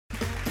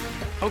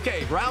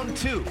Okay, round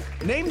two.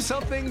 Name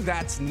something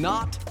that's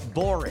not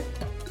boring.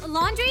 A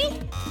laundry?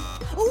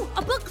 Ooh,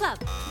 a book club.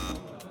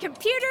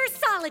 Computer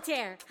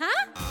solitaire,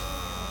 huh?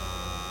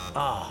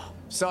 Ah,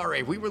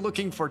 sorry, we were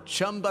looking for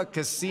Chumba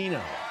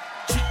Casino.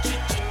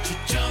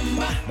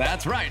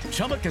 That's right,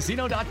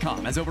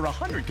 ChumbaCasino.com has over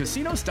 100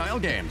 casino-style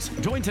games.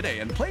 Join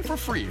today and play for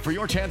free for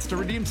your chance to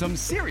redeem some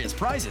serious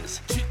prizes.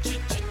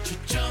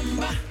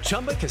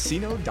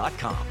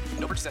 ChumbaCasino.com.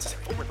 No purchase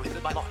necessary. Void where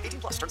prohibited by law.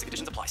 18 plus. Terms and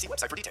conditions apply. See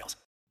website for details.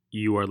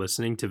 You are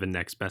listening to the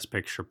Next Best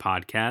Picture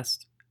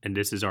podcast, and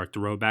this is our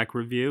throwback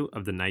review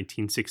of the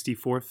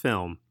 1964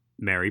 film,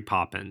 Mary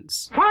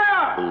Poppins.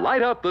 Fire!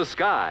 Light up the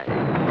sky.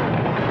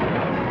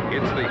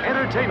 It's the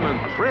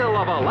entertainment thrill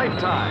of a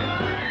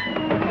lifetime.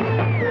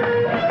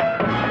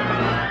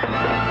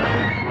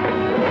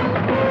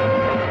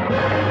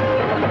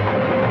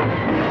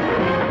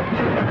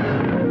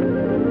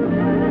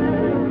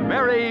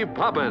 Mary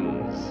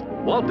Poppins,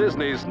 Walt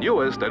Disney's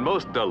newest and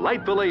most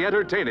delightfully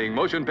entertaining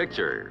motion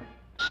picture.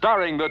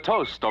 Starring the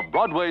toast of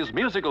Broadway's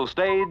musical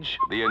stage,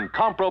 the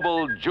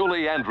incomparable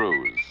Julie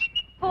Andrews.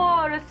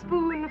 For a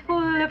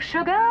spoonful of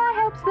sugar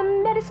helps the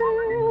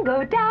medicine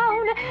go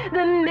down,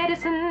 the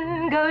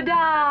medicine go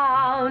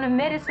down,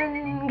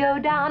 medicine go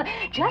down.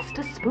 Just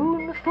a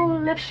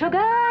spoonful of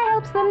sugar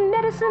helps the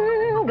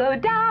medicine go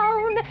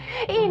down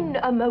in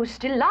a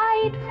most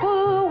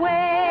delightful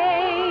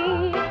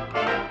way.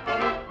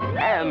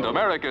 And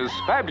America's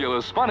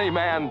fabulous funny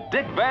man,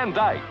 Dick Van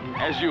Dyke,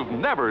 as you've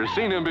never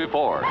seen him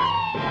before.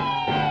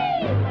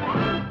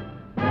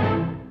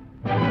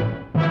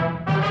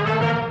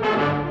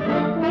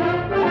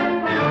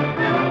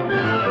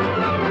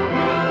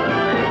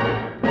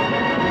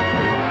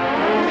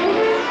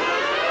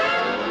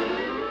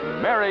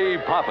 Mary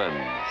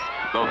Poppins,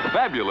 the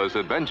fabulous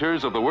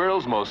adventures of the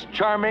world's most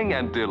charming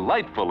and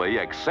delightfully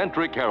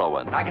eccentric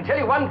heroine. I can tell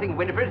you one thing,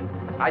 Winifred.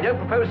 I don't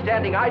propose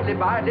standing idly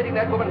by and letting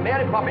that woman,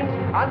 Mary Poppins,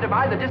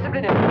 undermine the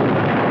discipline of...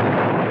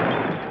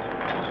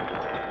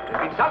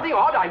 There's been something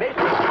odd, I may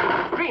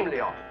say, extremely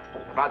odd,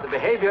 about the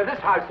behavior of this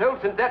household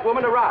since that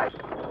woman arrived.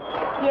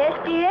 Yes,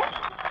 dear?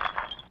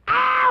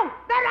 Ow!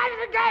 There I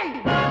is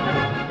again!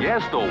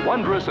 Yes, the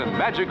wondrous and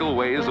magical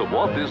ways of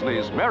Walt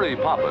Disney's Mary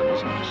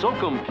Poppins so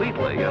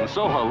completely and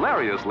so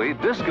hilariously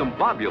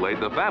discombobulate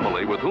the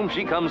family with whom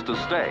she comes to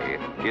stay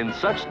in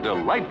such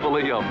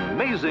delightfully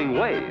amazing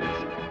ways.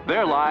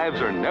 Their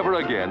lives are never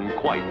again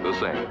quite the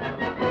same.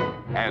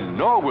 And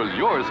nor will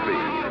yours be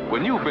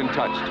when you've been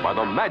touched by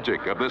the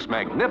magic of this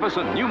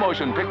magnificent new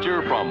motion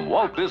picture from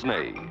Walt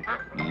Disney,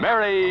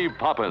 Mary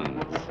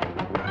Poppins.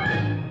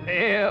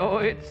 Oh,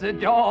 it's a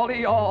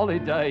jolly, jolly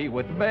day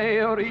with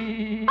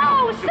Mary.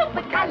 Oh,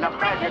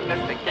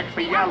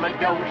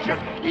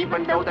 supercalifragilisticexpialidocious.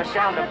 Even though the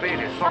sound of it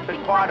is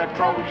something quite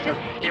atrocious.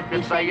 If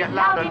you say it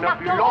loud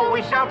enough, you'll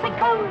always sound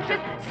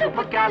precocious.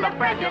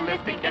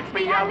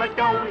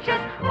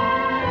 Supercalifragilisticexpialidocious.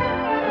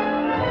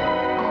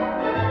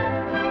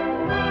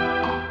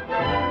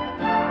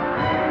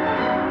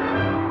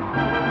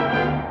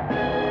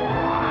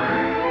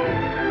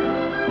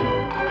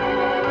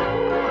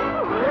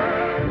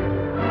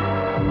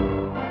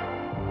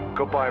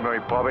 Goodbye, Mary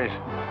Poppins.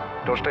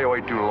 Don't stay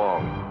away too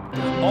long.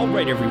 All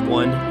right,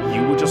 everyone,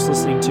 you were just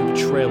listening to the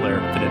trailer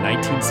for the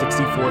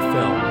 1964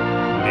 film,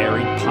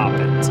 Mary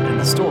Poppins, and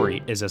the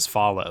story is as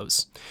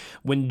follows.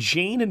 When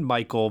Jane and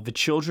Michael, the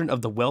children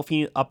of the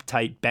wealthy and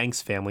uptight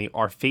Banks family,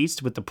 are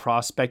faced with the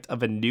prospect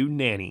of a new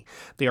nanny,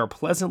 they are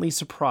pleasantly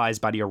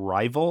surprised by the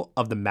arrival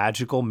of the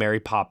magical Mary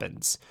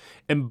Poppins.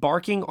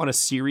 Embarking on a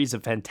series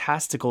of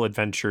fantastical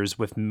adventures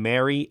with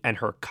Mary and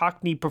her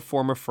Cockney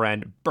performer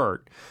friend,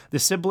 Bert, the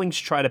siblings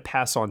try to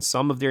pass on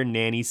some of their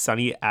nanny's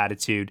sunny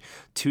attitude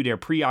to their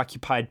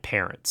preoccupied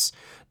parents.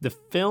 The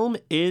film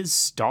is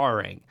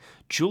starring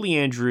Julie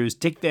Andrews,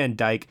 Dick Van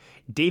Dyke,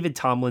 David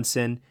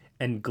Tomlinson,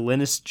 and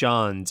Glynis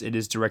Johns. It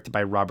is directed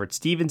by Robert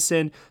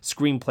Stevenson,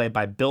 screenplay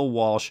by Bill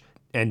Walsh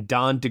and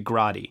Don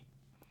DeGrady.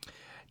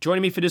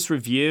 Joining me for this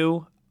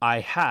review, I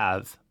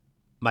have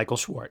Michael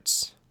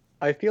Schwartz.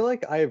 I feel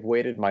like I have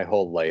waited my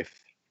whole life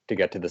to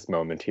get to this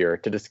moment here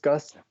to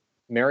discuss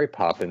Mary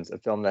Poppins, a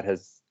film that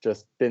has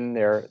just been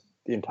there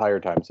the entire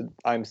time. So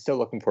I'm still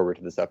looking forward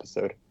to this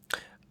episode.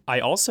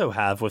 I also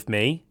have with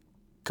me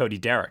Cody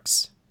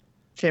Derricks.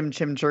 Chim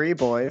Chim Cheree,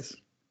 boys.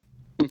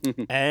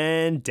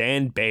 And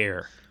Dan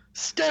Bayer.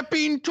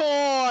 Stepping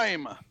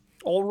time!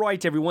 All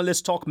right, everyone,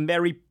 let's talk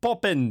Mary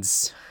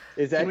Poppins.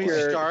 Is that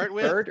your start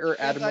with Bird or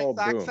Admiral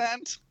Boom?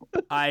 accent?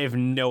 I have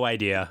no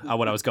idea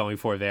what I was going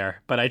for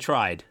there, but I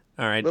tried.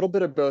 All right. A little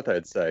bit of both,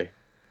 I'd say.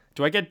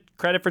 Do I get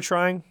credit for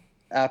trying?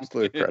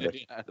 Absolute credit.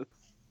 Yes.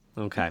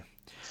 Okay.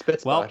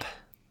 Spit Well, spot.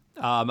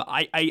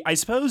 I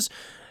suppose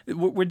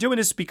we're doing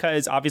this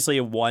because obviously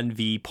it won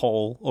the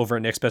poll over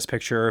Next Best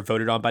Picture,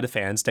 voted on by the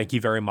fans. Thank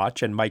you very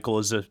much. And Michael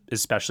is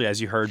especially,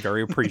 as you heard,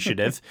 very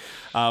appreciative.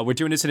 We're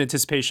doing this in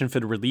anticipation for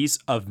the release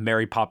of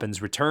Mary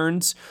Poppins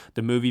Returns,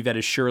 the movie that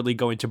is surely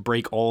going to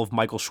break all of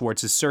Michael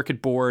Schwartz's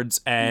circuit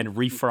boards and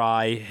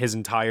refry his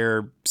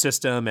entire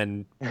system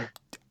and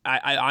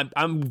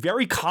I'm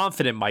very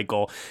confident,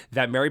 Michael,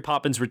 that Mary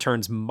Poppins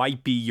Returns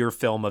might be your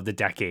film of the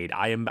decade.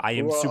 I am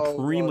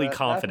supremely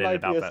confident that might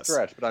about be a this.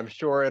 stretch, but I'm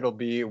sure it'll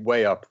be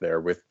way up there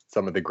with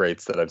some of the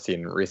greats that I've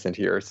seen in recent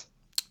years.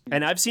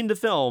 And I've seen the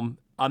film.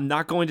 I'm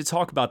not going to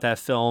talk about that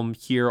film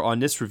here on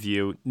this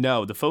review.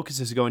 No, the focus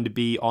is going to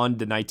be on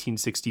the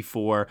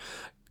 1964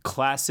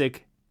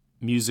 classic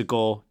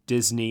musical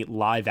Disney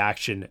live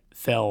action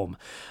film.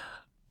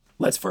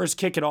 Let's first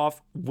kick it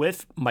off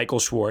with Michael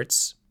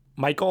Schwartz.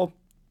 Michael,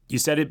 you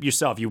said it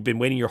yourself. You've been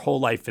waiting your whole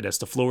life for this.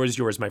 The floor is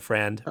yours, my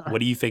friend. What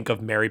do you think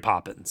of Mary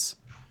Poppins?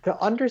 To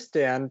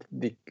understand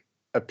the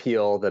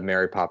appeal that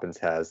Mary Poppins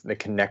has, and the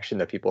connection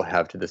that people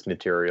have to this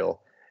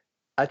material,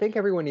 I think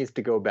everyone needs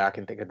to go back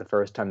and think of the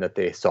first time that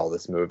they saw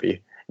this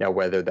movie. Now,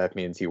 whether that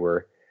means you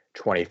were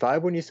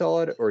 25 when you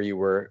saw it or you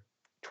were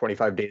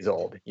 25 days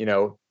old.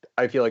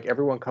 I feel like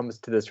everyone comes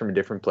to this from a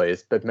different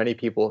place, but many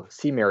people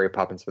see Mary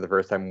Poppins for the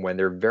first time when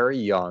they're very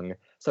young.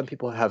 Some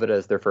people have it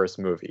as their first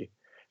movie.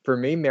 For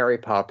me, Mary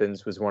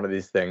Poppins was one of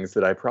these things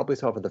that I probably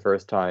saw for the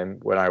first time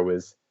when I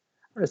was,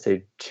 I'm going to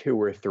say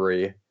 2 or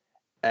 3.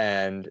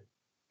 And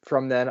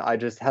from then, I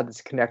just had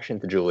this connection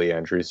to Julie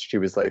Andrews. She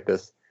was like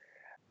this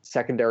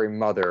secondary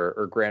mother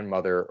or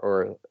grandmother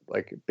or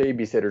like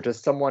babysitter,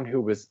 just someone who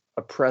was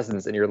a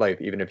presence in your life,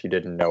 even if you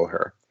didn't know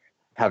her.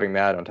 Having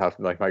that on top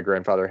of like my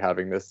grandfather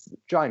having this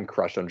giant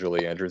crush on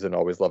Julie Andrews and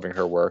always loving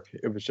her work,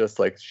 it was just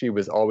like she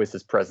was always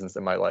this presence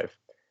in my life.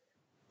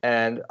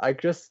 And I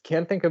just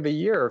can't think of a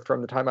year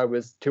from the time I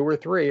was 2 or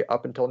 3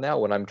 up until now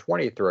when I'm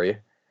 23,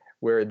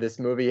 where this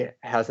movie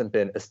hasn't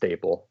been a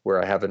staple,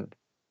 where I haven't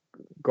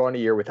gone a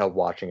year without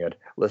watching it,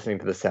 listening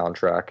to the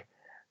soundtrack,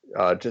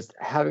 just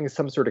having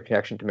some sort of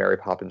connection to Mary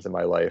Poppins in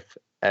my life.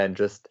 And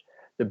just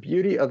the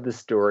beauty of the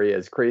story,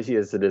 as crazy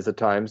as it is at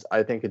times,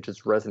 I think it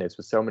just resonates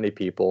with so many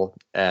people.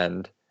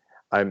 And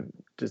I'm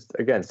just,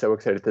 again, so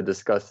excited to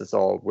discuss this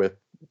all with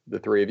the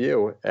 3 of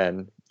you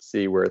and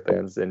see where it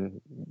lands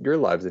in your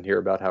lives and hear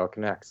about how it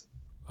connects.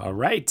 All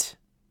right.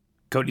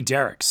 Cody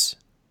Derricks.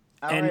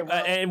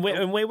 And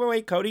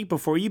wait, Cody,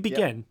 before you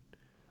begin,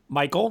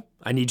 Michael,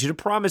 I need you to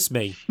promise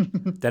me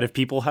that if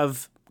people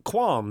have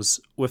qualms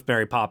with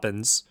Mary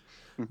Poppins,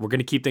 we're going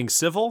to keep things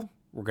civil.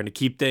 We're going to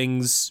keep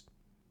things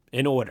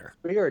in order.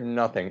 We are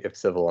nothing if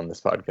civil on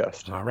this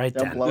podcast. All right,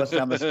 Don't blow us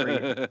down the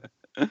street.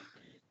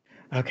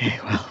 Okay,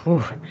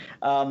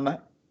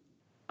 well,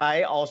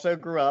 I also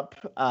grew up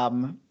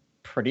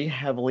pretty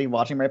heavily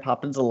watching Mary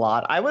Poppins a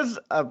lot. I was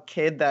a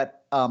kid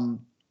that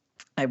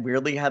I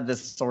weirdly had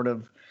this sort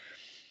of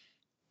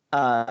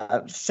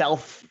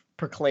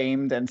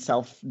self-proclaimed and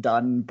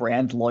self-done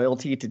brand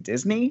loyalty to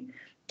Disney.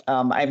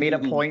 I made a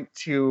point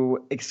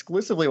to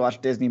exclusively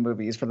watch Disney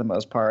movies for the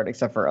most part,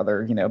 except for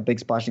other, big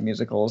splashy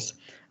musicals.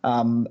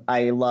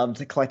 I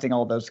loved collecting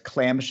all those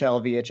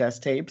clamshell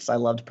VHS tapes. I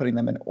loved putting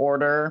them in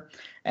order.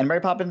 And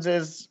Mary Poppins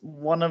is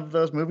one of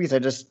those movies I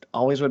just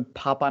always would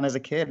pop on as a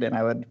kid. And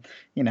I would,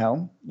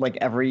 like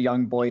every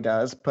young boy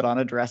does, put on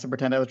a dress and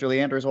pretend I was Julie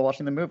Andrews while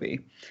watching the movie.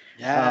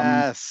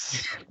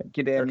 Yes. Thank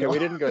you, Daniel. Okay, we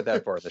didn't go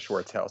that far in the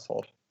Schwartz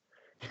household.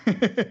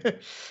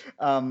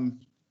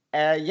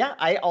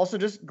 I also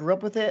just grew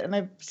up with it, and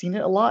I've seen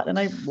it a lot, and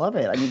I love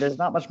it. I mean, there's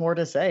not much more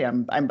to say.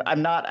 I'm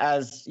not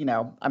as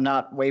I'm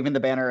not waving the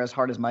banner as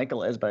hard as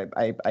Michael is, but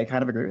I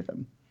kind of agree with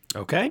him.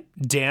 Okay,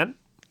 Dan.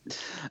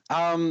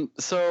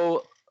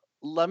 So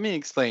let me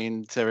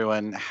explain to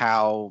everyone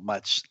how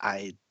much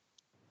I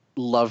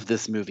love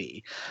this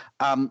movie.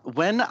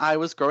 When I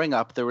was growing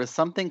up, there was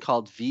something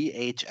called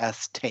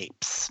VHS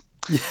tapes.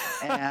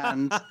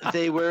 And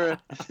they were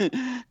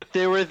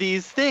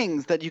these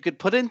things that you could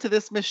put into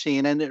this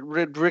machine and it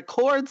would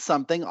record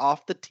something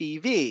off the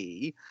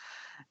TV,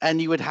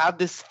 and you would have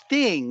this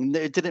thing.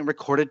 It didn't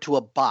record it to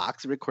a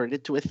box, it recorded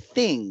it to a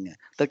thing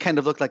that kind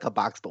of looked like a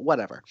box, but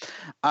whatever.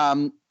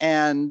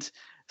 And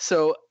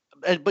so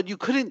but you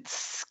couldn't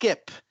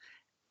skip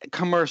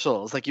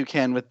commercials like you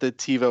can with the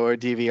TiVo or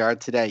DVR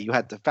today. You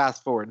had to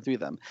fast forward through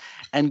them.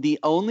 And the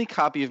only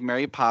copy of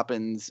Mary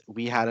Poppins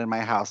we had in my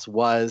house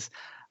was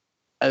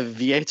a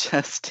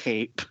VHS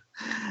tape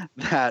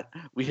that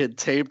we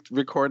had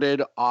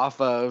recorded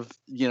off of,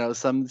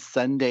 some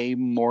Sunday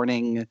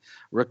morning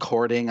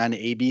recording on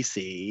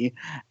ABC.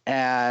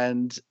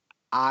 And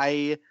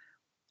I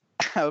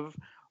have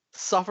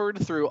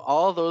suffered through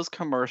all those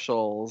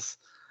commercials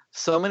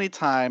so many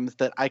times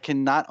that I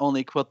can not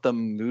only quote the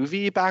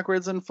movie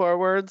backwards and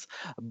forwards,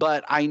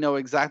 but I know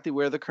exactly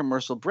where the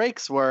commercial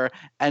breaks were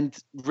and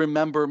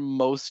remember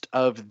most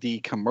of the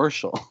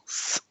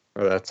commercials.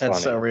 Oh, that's funny.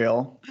 So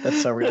real.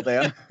 That's so real,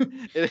 Dan.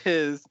 It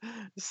is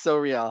so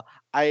real.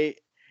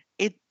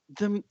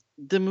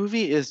 The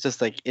movie is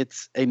just like,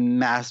 it's a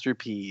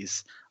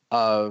masterpiece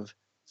of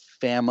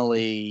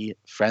family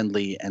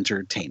friendly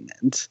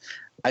entertainment.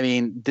 I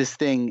mean, this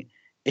thing,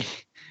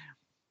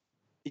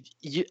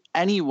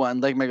 anyone,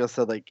 like Michael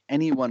said, like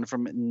anyone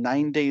from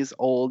 9 days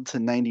old to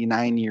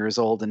 99 years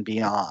old and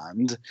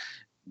beyond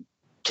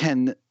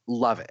can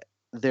love it.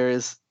 There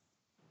is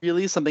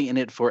really something in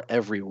it for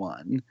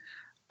everyone.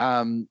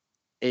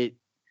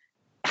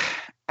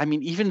 I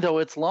mean, even though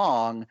it's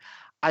long,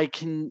 I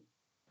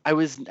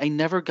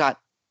never got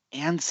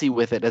antsy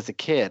with it as a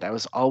kid. I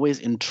was always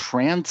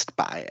entranced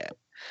by it.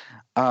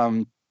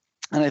 And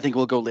I think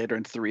we'll go later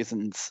into the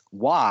reasons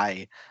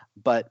why,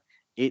 but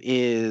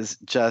it's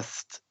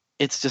just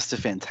a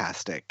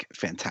fantastic,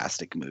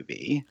 fantastic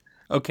movie.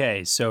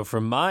 Okay, so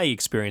from my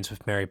experience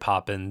with Mary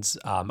Poppins,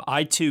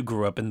 I too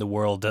grew up in the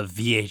world of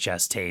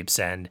VHS tapes,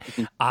 and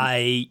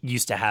I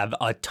used to have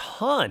a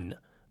ton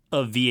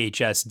of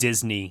VHS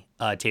Disney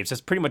tapes. That's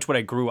pretty much what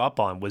I grew up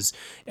on, was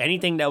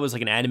anything that was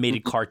like an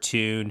animated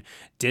cartoon,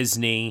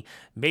 Disney,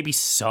 maybe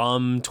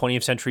some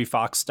 20th Century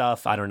Fox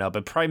stuff, I don't know,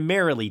 but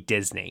primarily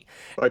Disney.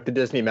 Like the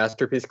Disney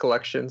Masterpiece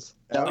collections.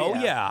 Oh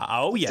yeah,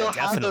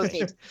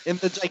 definitely. In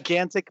the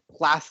gigantic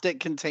plastic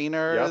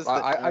containers. Yep,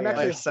 I'm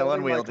actually so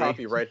holding my unwieldy.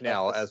 copy right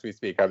now as we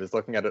speak. I was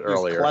looking at it He's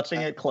earlier.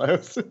 clutching it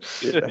close.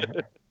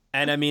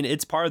 And I mean,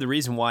 it's part of the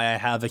reason why I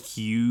have a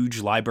huge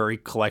library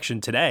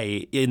collection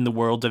today in the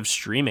world of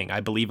streaming. I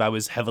believe I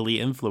was heavily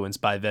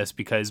influenced by this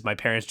because my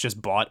parents just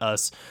bought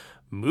us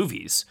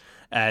movies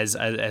as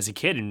a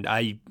kid, and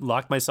I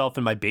locked myself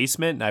in my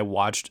basement and I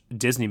watched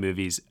Disney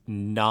movies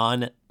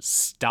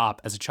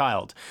non-stop as a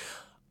child.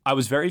 I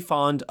was very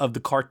fond of the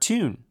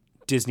cartoon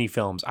Disney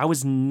films. I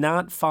was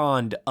not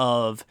fond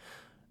of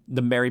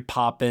the Mary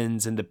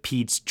Poppins and the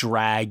Pete's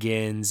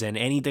Dragons and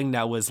anything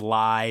that was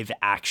live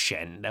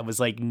action. That was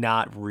like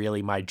not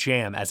really my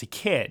jam as a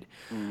kid.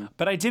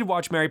 But I did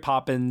watch Mary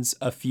Poppins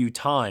a few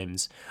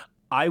times.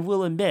 I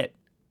will admit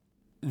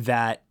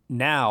that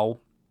now,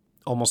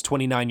 almost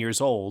 29 years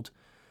old,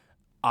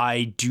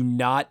 I do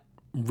not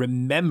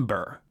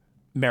remember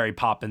Mary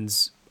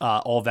Poppins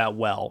all that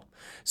well.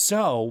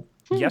 So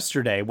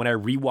yesterday, when I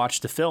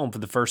rewatched the film for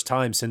the first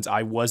time since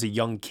I was a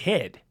young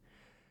kid,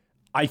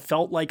 I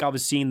felt like I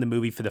was seeing the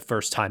movie for the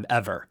first time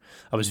ever.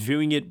 I was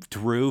viewing it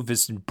through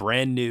this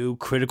brand new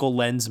critical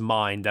lens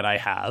mind that I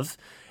have.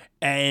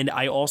 And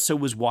I also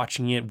was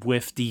watching it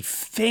with the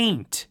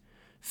faint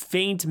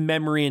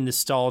memory and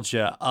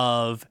nostalgia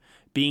of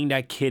being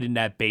that kid in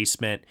that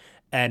basement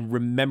and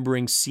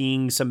remembering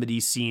seeing some of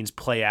these scenes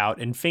play out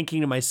and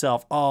thinking to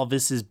myself, oh,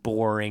 this is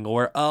boring,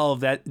 or oh,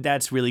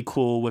 that's really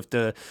cool with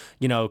the,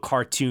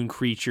 cartoon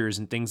creatures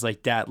and things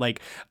like that. Like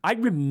I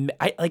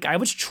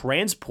was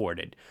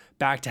transported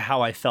back to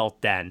how I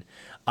felt then.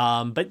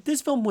 But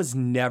this film was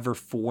never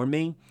for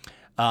me.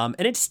 And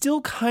it still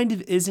kind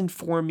of isn't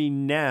for me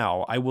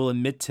now, I will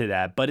admit to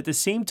that. But at the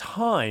same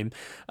time,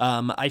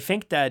 I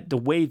think that the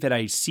way that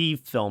I see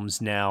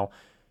films now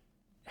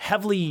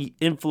heavily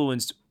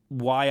influenced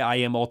why I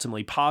am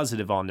ultimately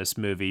positive on this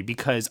movie,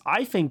 because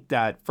I think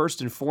that first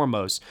and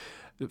foremost,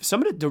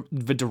 some of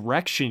the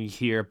direction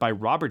here by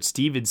Robert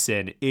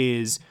Stevenson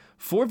is,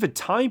 for the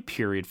time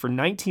period, for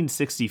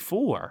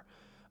 1964,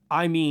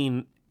 I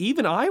mean,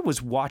 even I was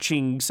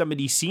watching some of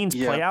these scenes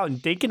play out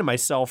and thinking to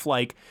myself,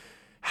 like,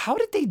 how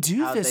did they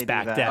do this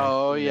back then?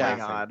 Oh, yeah. My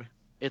God.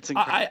 It's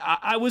incredible.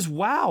 I was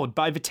wowed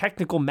by the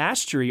technical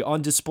mastery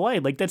on display.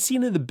 Like that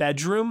scene in the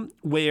bedroom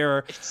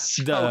where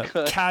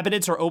the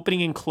cabinets are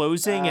opening and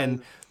closing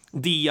and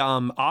the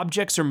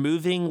objects are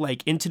moving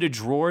like into the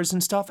drawers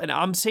and stuff. And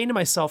I'm saying to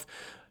myself,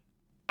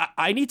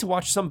 I need to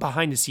watch some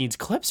behind the scenes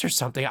clips or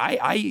something.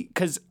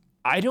 Because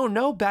I don't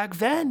know back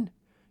then,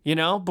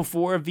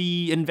 before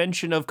the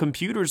invention of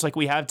computers like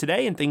we have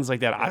today and things like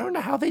that. I don't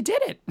know how they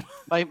did it.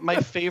 My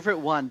favorite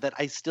one that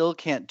I still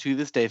can't to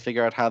this day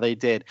figure out how they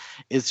did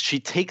is she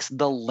takes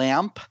the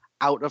lamp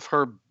out of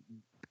her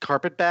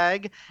carpet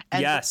bag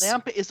and the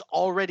lamp is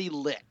already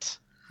lit.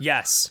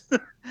 Yes.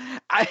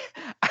 I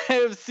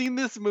have seen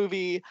this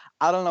movie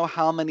I don't know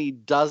how many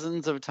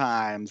dozens of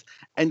times,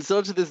 and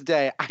so to this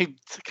day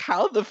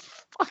how the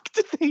fuck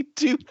did they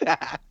do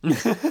that?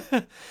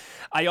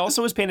 I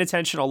also was paying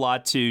attention a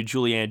lot to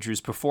Julie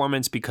Andrews'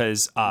 performance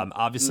because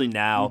obviously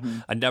now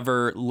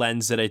another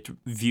lens that I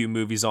view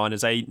movies on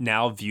is I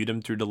now view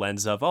them through the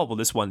lens of, oh, well,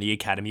 this won the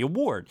Academy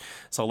Award.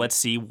 So let's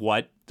see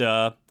what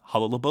the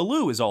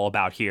hullabaloo is all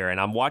about here. And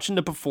I'm watching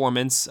the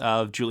performance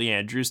of Julie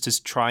Andrews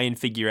to try and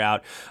figure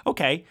out,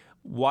 okay,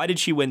 why did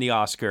she win the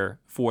Oscar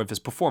for this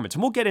performance?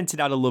 And we'll get into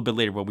that a little bit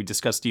later when we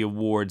discuss the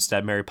awards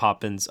that Mary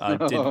Poppins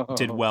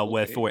did well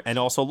with, and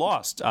also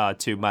lost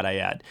to, might I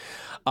add.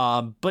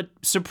 But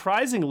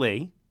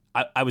surprisingly,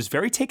 I was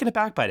very taken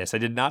aback by this. I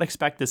did not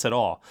expect this at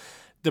all.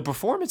 The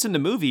performance in the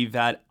movie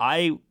that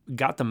I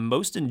got the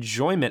most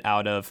enjoyment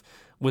out of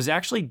was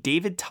actually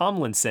David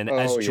Tomlinson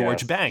as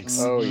George Banks.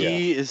 Oh,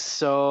 he is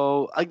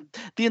so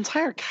the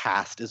entire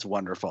cast is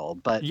wonderful,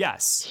 but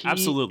yes, he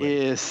absolutely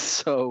is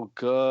so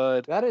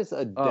good. That is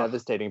a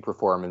devastating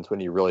performance when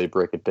you really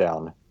break it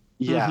down.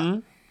 Yeah. Mm-hmm.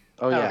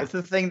 Oh yeah. It's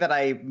the thing that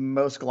I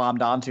most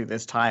glommed onto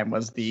this time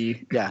was the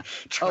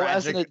tragic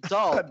as an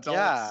adult,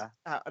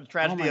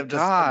 tragedy of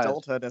just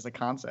adulthood as a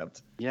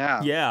concept.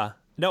 Yeah. Yeah.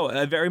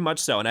 No, very much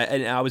so. And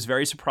I was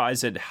very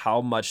surprised at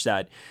how much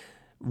that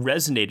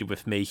resonated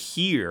with me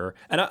here,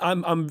 and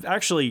I'm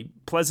actually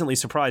pleasantly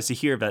surprised to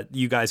hear that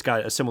you guys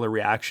got a similar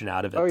reaction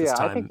out of it. This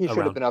time I think he should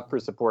have been up for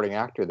supporting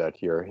actor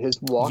that year.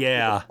 His walk to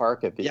the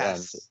park at the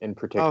end, in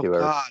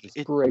particular,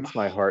 just breaks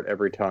my heart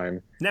every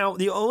time. Now,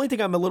 the only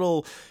thing I'm a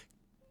little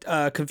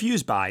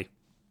confused by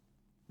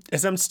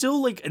is I'm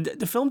still like,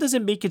 the film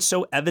doesn't make it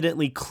so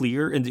evidently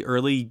clear in the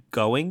early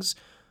goings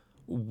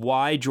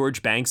why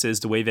George Banks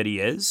is the way that he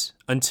is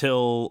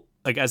until,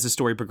 like, as the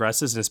story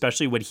progresses, and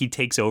especially when he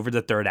takes over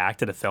the third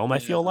act of the film, I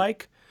feel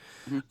like.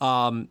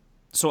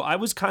 So I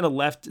was kind of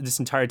left this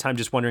entire time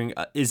just wondering,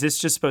 is this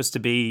just supposed to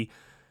be,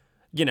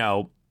 you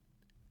know,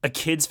 a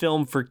kid's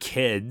film for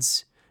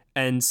kids?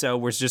 And so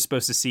we're just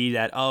supposed to see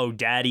that, oh,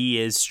 daddy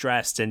is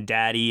stressed and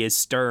daddy is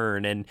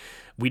stern, and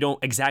we don't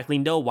exactly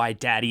know why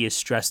daddy is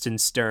stressed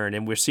and stern,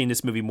 and we're seeing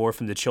this movie more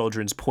from the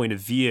children's point of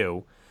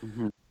view,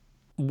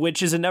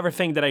 which is another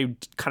thing that I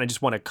kind of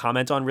just want to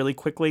comment on really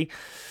quickly.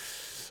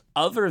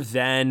 Other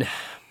than,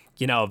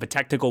 you know, the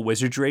technical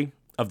wizardry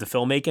of the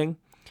filmmaking,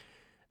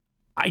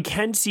 I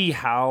can see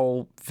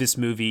how this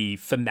movie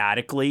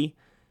thematically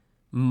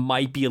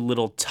might be a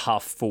little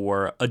tough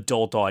for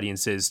adult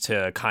audiences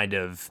to kind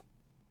of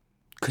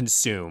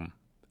consume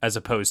as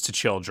opposed to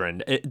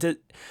children.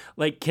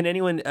 Can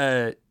anyone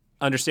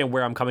understand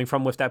where I'm coming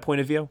from with that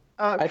point of view?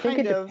 I think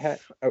it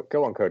depends. Oh,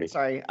 go on, Cody.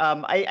 Sorry.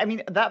 I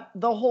mean, that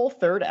the whole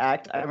third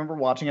act, I remember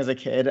watching as a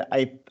kid.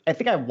 I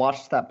think I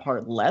watched that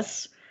part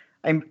less.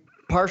 I'm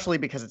partially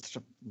because it's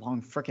a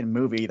long freaking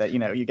movie that, you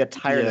know, you get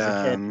tired as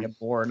a kid and get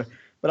bored.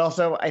 But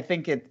also, I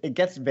think it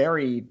gets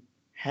very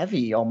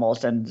heavy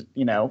almost, and,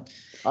 you know,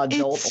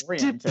 adult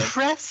oriented.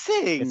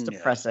 It's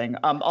depressing.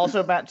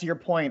 Also, Matt, to your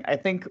point, I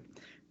think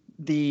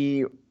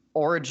the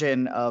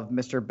origin of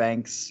Mr.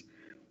 Banks,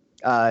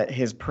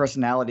 his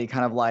personality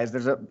kind of lies.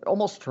 There's a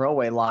almost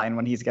throwaway line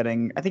when he's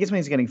getting, I think it's when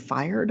he's getting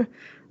fired,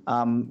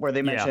 where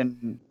they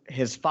mention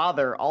his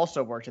father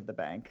also worked at the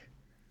bank.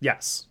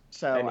 Yes.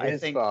 So and I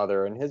think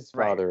father and his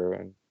father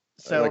and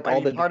so like I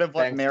mean, part of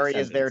what Mary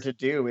is there to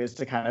do is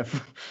to kind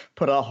of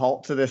put a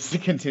halt to this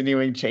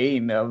continuing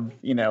chain of,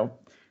 you know,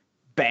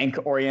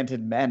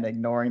 bank-oriented men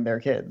ignoring their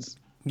kids.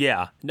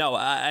 Yeah, no,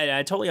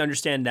 I totally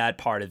understand that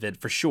part of it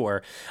for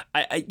sure.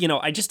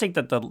 I just think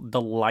that the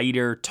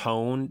lighter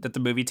tone that the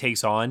movie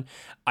takes on,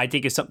 I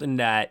think is something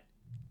that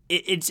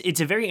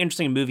it's a very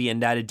interesting movie in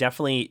that it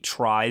definitely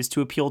tries to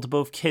appeal to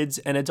both kids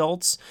and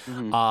adults.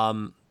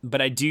 But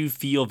I do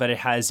feel that it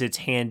has its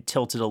hand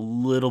tilted a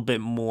little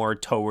bit more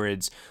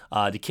towards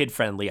the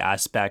kid-friendly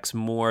aspects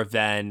more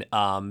than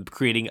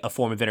creating a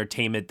form of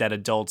entertainment that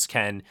adults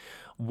can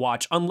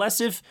watch,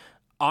 unless if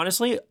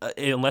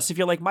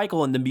you're like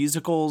Michael and the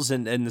musicals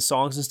and the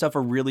songs and stuff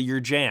are really your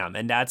jam,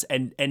 and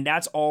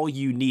that's all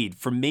you need.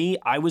 For me,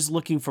 I was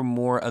looking for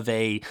more of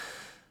a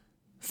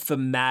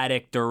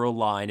thematic thorough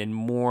line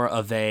and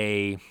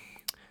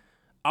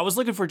I was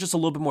looking for just a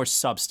little bit more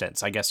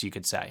substance, I guess you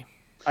could say.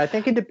 I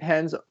think it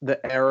depends the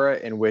era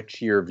in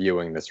which you're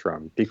viewing this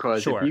from,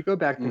 because if you go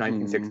back to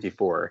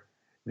 1964,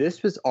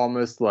 this was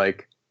almost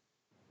like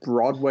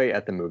Broadway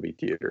at the movie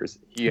theaters.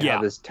 You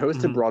have this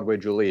toasted Broadway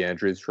Julie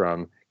Andrews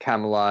from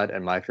Camelot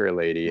and My Fair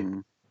Lady,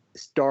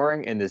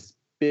 starring in this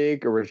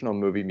big original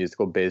movie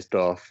musical based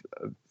off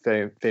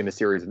famous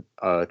series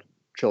of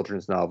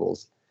children's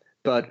novels.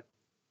 But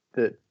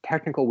the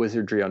technical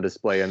wizardry on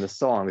display and the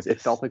songs, it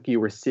felt like you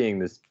were seeing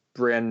this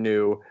brand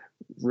new,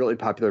 really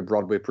popular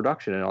Broadway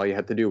production, and all you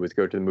had to do was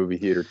go to the movie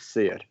theater to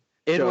see it.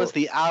 It was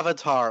the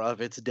Avatar of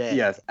its day.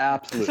 Yes,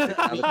 absolutely.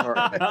 Avatar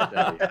of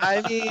its day.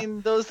 I mean,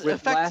 those with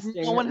effects,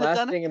 no one had done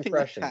lasting anything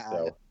impressions, like that.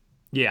 though.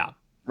 Yeah.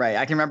 Right.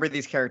 I can remember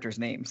these characters'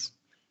 names.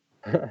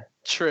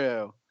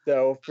 True.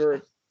 So for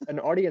an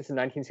audience in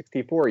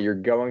 1964, you're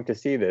going to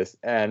see this,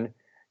 and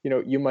you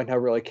know, you might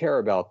not really care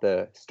about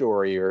the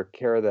story or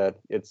care that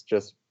it's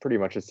just pretty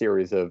much a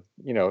series of,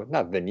 you know,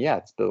 not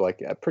vignettes, but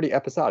like pretty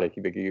episodic.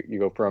 You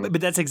go from.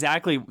 But that's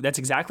exactly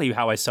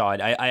how I saw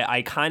it.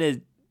 I kind of,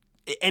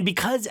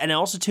 and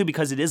also too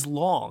because it is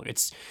long.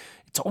 It's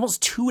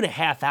almost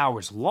 2.5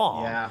 hours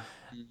long. Yeah.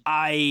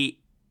 I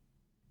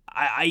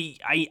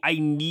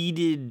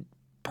needed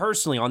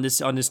personally on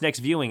this next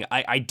viewing.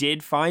 I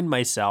did find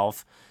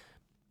myself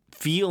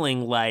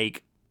feeling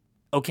like,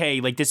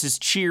 okay, like this is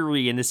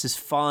cheery and this is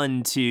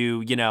fun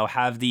to, you know,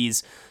 have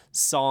these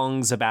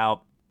songs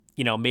about,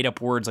 you know, made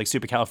up words like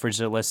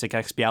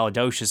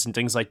supercalifragilisticexpialidocious and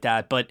things like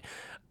that. But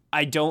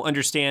I don't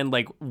understand,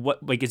 like,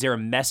 what, like, is there a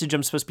message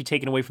I'm supposed to be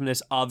taking away from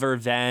this other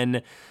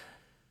tthen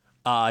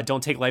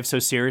don't take life so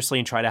seriously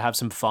and try to have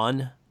some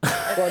fun?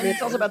 Well, I mean,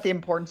 it's also about the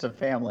importance of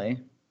family.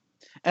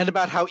 And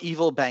about how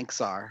evil banks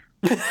are.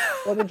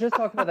 Well, then just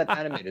talk about that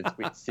animated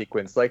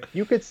sequence. Like,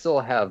 you could still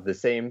have the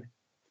same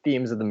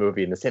themes of the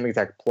movie and the same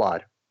exact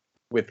plot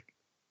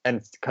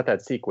and cut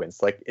that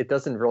sequence. Like, it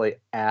doesn't really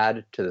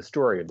add to the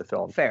story of the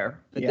film. Fair.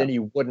 But then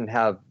you wouldn't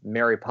have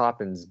Mary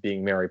Poppins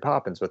being Mary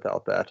Poppins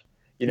without that.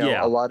 You know,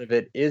 a lot of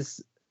it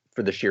is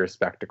for the sheer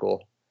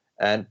spectacle.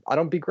 And I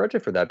don't begrudge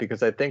it for that,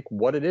 because I think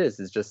what it is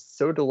just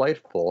so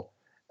delightful.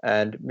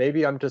 And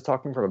maybe I'm just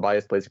talking from a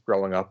biased place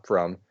growing up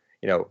from,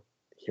 you know,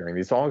 hearing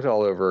these songs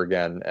all over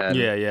again. And,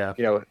 Yeah.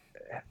 you know,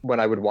 when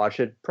I would watch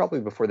it,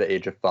 probably before the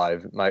age of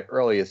 5, my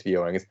earliest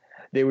viewings,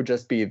 they would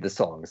just be the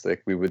songs.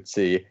 Like we would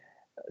see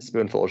a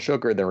Spoonful of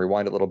Sugar, then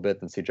rewind a little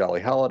bit and see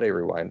Jolly Holiday,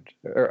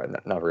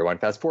 not rewind,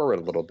 fast forward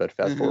a little bit,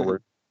 fast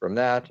forward from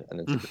that, and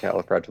then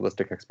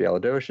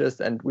Supercalifragilisticexpialidocious,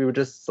 and we would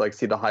just like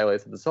see the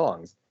highlights of the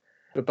songs.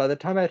 But by the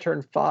time I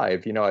turned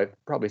 5, you know, I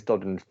probably still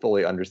didn't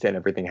fully understand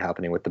everything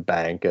happening with the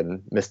bank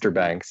and Mr.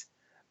 Banks.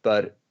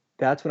 But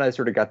that's when I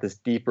sort of got this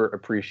deeper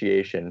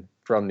appreciation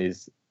from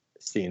these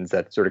scenes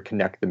that sort of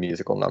connect the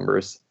musical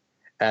numbers.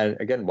 And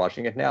again,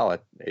 watching it now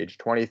at age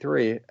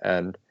 23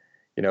 and,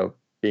 you know,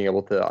 being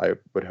able to, I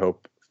would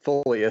hope,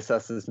 fully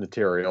assess this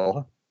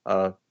material,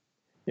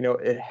 you know,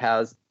 it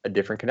has a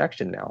different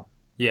connection now.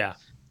 Yeah.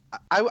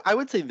 I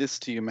would say this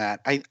to you, Matt.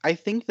 I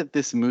think that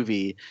this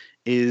movie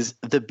is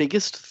the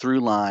biggest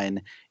through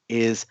line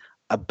is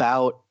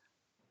about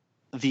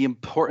the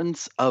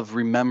importance of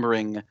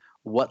remembering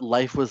what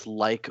life was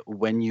like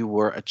when you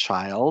were a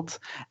child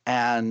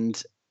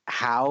and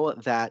how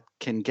that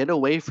can get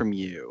away from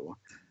you,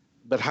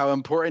 but how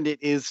important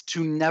it is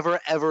to never,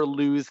 ever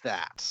lose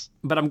that.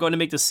 But I'm going to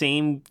make the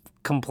same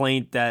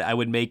complaint that I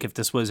would make if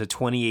this was a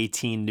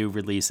 2018 new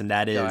release, and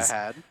that is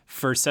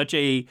for such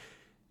a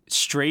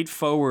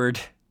straightforward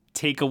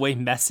takeaway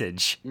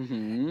message.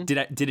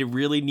 Did it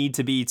really need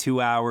to be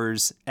 2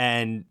 hours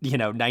and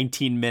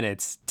 19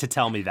 minutes to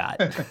tell me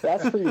that?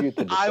 That's for you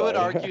to decide. I would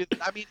argue.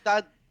 I mean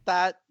that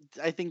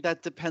I think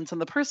that depends on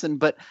the person,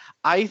 but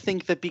I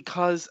think that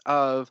because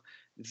of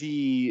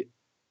the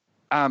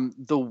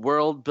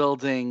world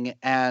building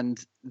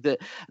and the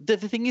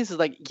thing is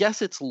like,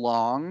 yes, it's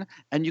long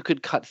and you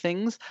could cut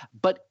things,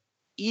 but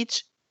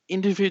each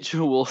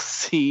individual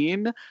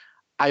scene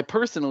I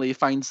personally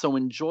find so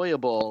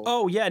enjoyable.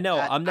 Oh yeah, no,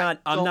 I'm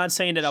not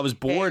saying that I was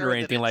bored or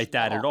anything like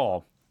that at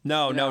all.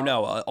 No.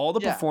 All the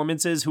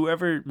performances,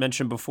 whoever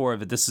mentioned before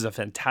that this is a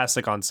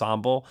fantastic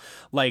ensemble,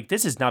 like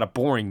this is not a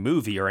boring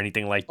movie or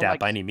anything like that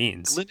by any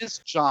means.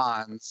 Glynis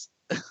Johns.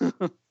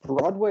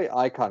 Broadway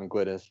icon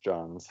Glynis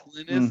Johns.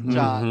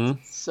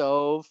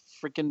 So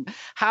freaking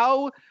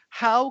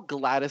how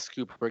Gladys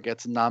Cooper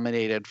gets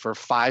nominated for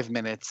 5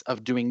 minutes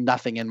of doing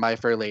nothing in My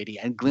Fair Lady,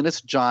 and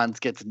Glynis Johns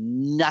gets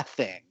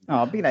nothing.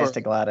 Oh, be nice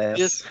to Gladys.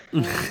 This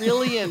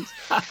brilliant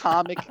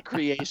comic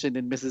creation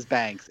in Mrs.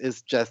 Banks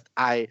is just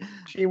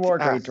She wore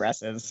great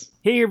dresses.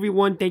 Hey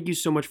everyone, thank you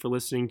so much for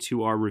listening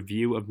to our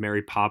review of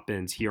Mary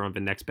Poppins here on the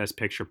Next Best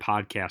Picture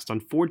podcast.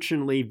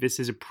 Unfortunately, this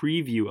is a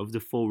preview of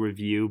the full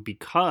review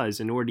because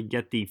in order to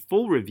get the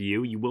full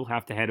review, you will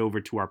have to head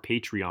over to our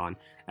Patreon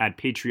at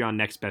Patreon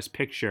Next Best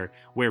Picture,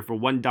 where for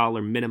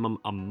 $1 minimum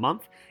a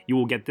month, you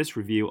will get this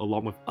review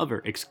along with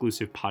other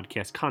exclusive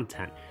podcast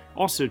content.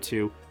 Also,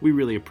 too, we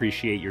really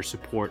appreciate your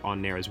support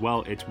on there as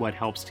well. It's what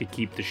helps to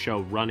keep the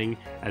show running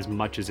as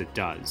much as it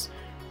does.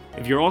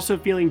 If you're also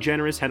feeling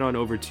generous, head on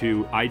over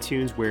to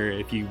iTunes, where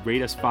if you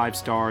rate us 5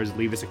 stars,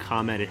 leave us a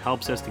comment, it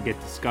helps us to get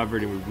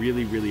discovered, and we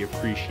really, really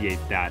appreciate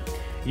that.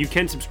 You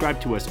can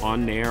subscribe to us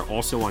on there,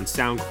 also on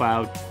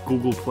SoundCloud,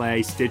 Google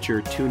Play,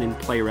 Stitcher, TuneIn,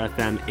 Player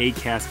FM,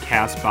 Acast,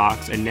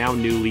 CastBox, and now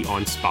newly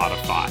on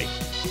Spotify.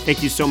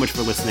 Thank you so much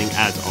for listening,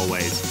 as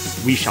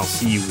always. We shall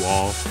see you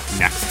all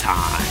next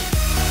time.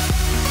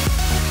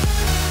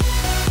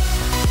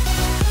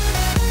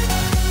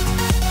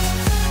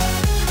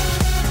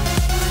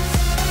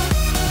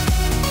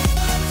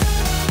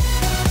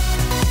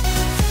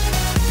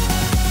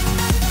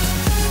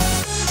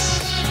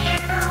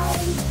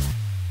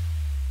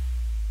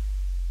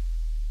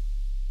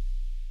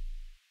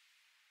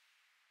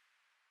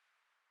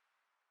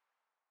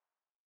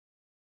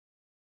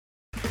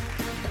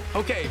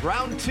 Okay,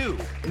 round 2.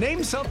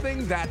 Name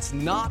something that's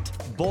not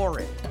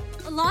boring.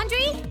 A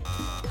laundry?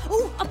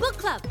 Ooh, a book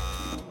club.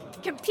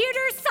 Computer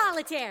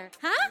solitaire,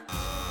 huh?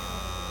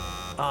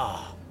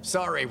 Ah,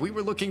 sorry, we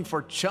were looking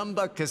for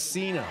Chumba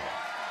Casino.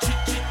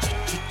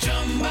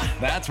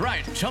 That's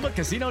right,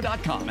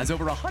 ChumbaCasino.com has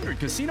over 100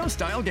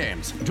 casino-style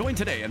games. Join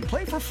today and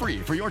play for free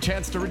for your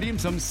chance to redeem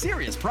some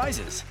serious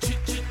prizes.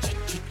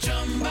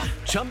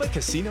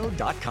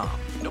 ChumbaCasino.com.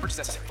 No purchase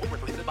necessary. Void where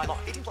prohibited by law.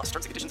 18+ terms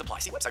and conditions apply.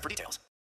 See website for details.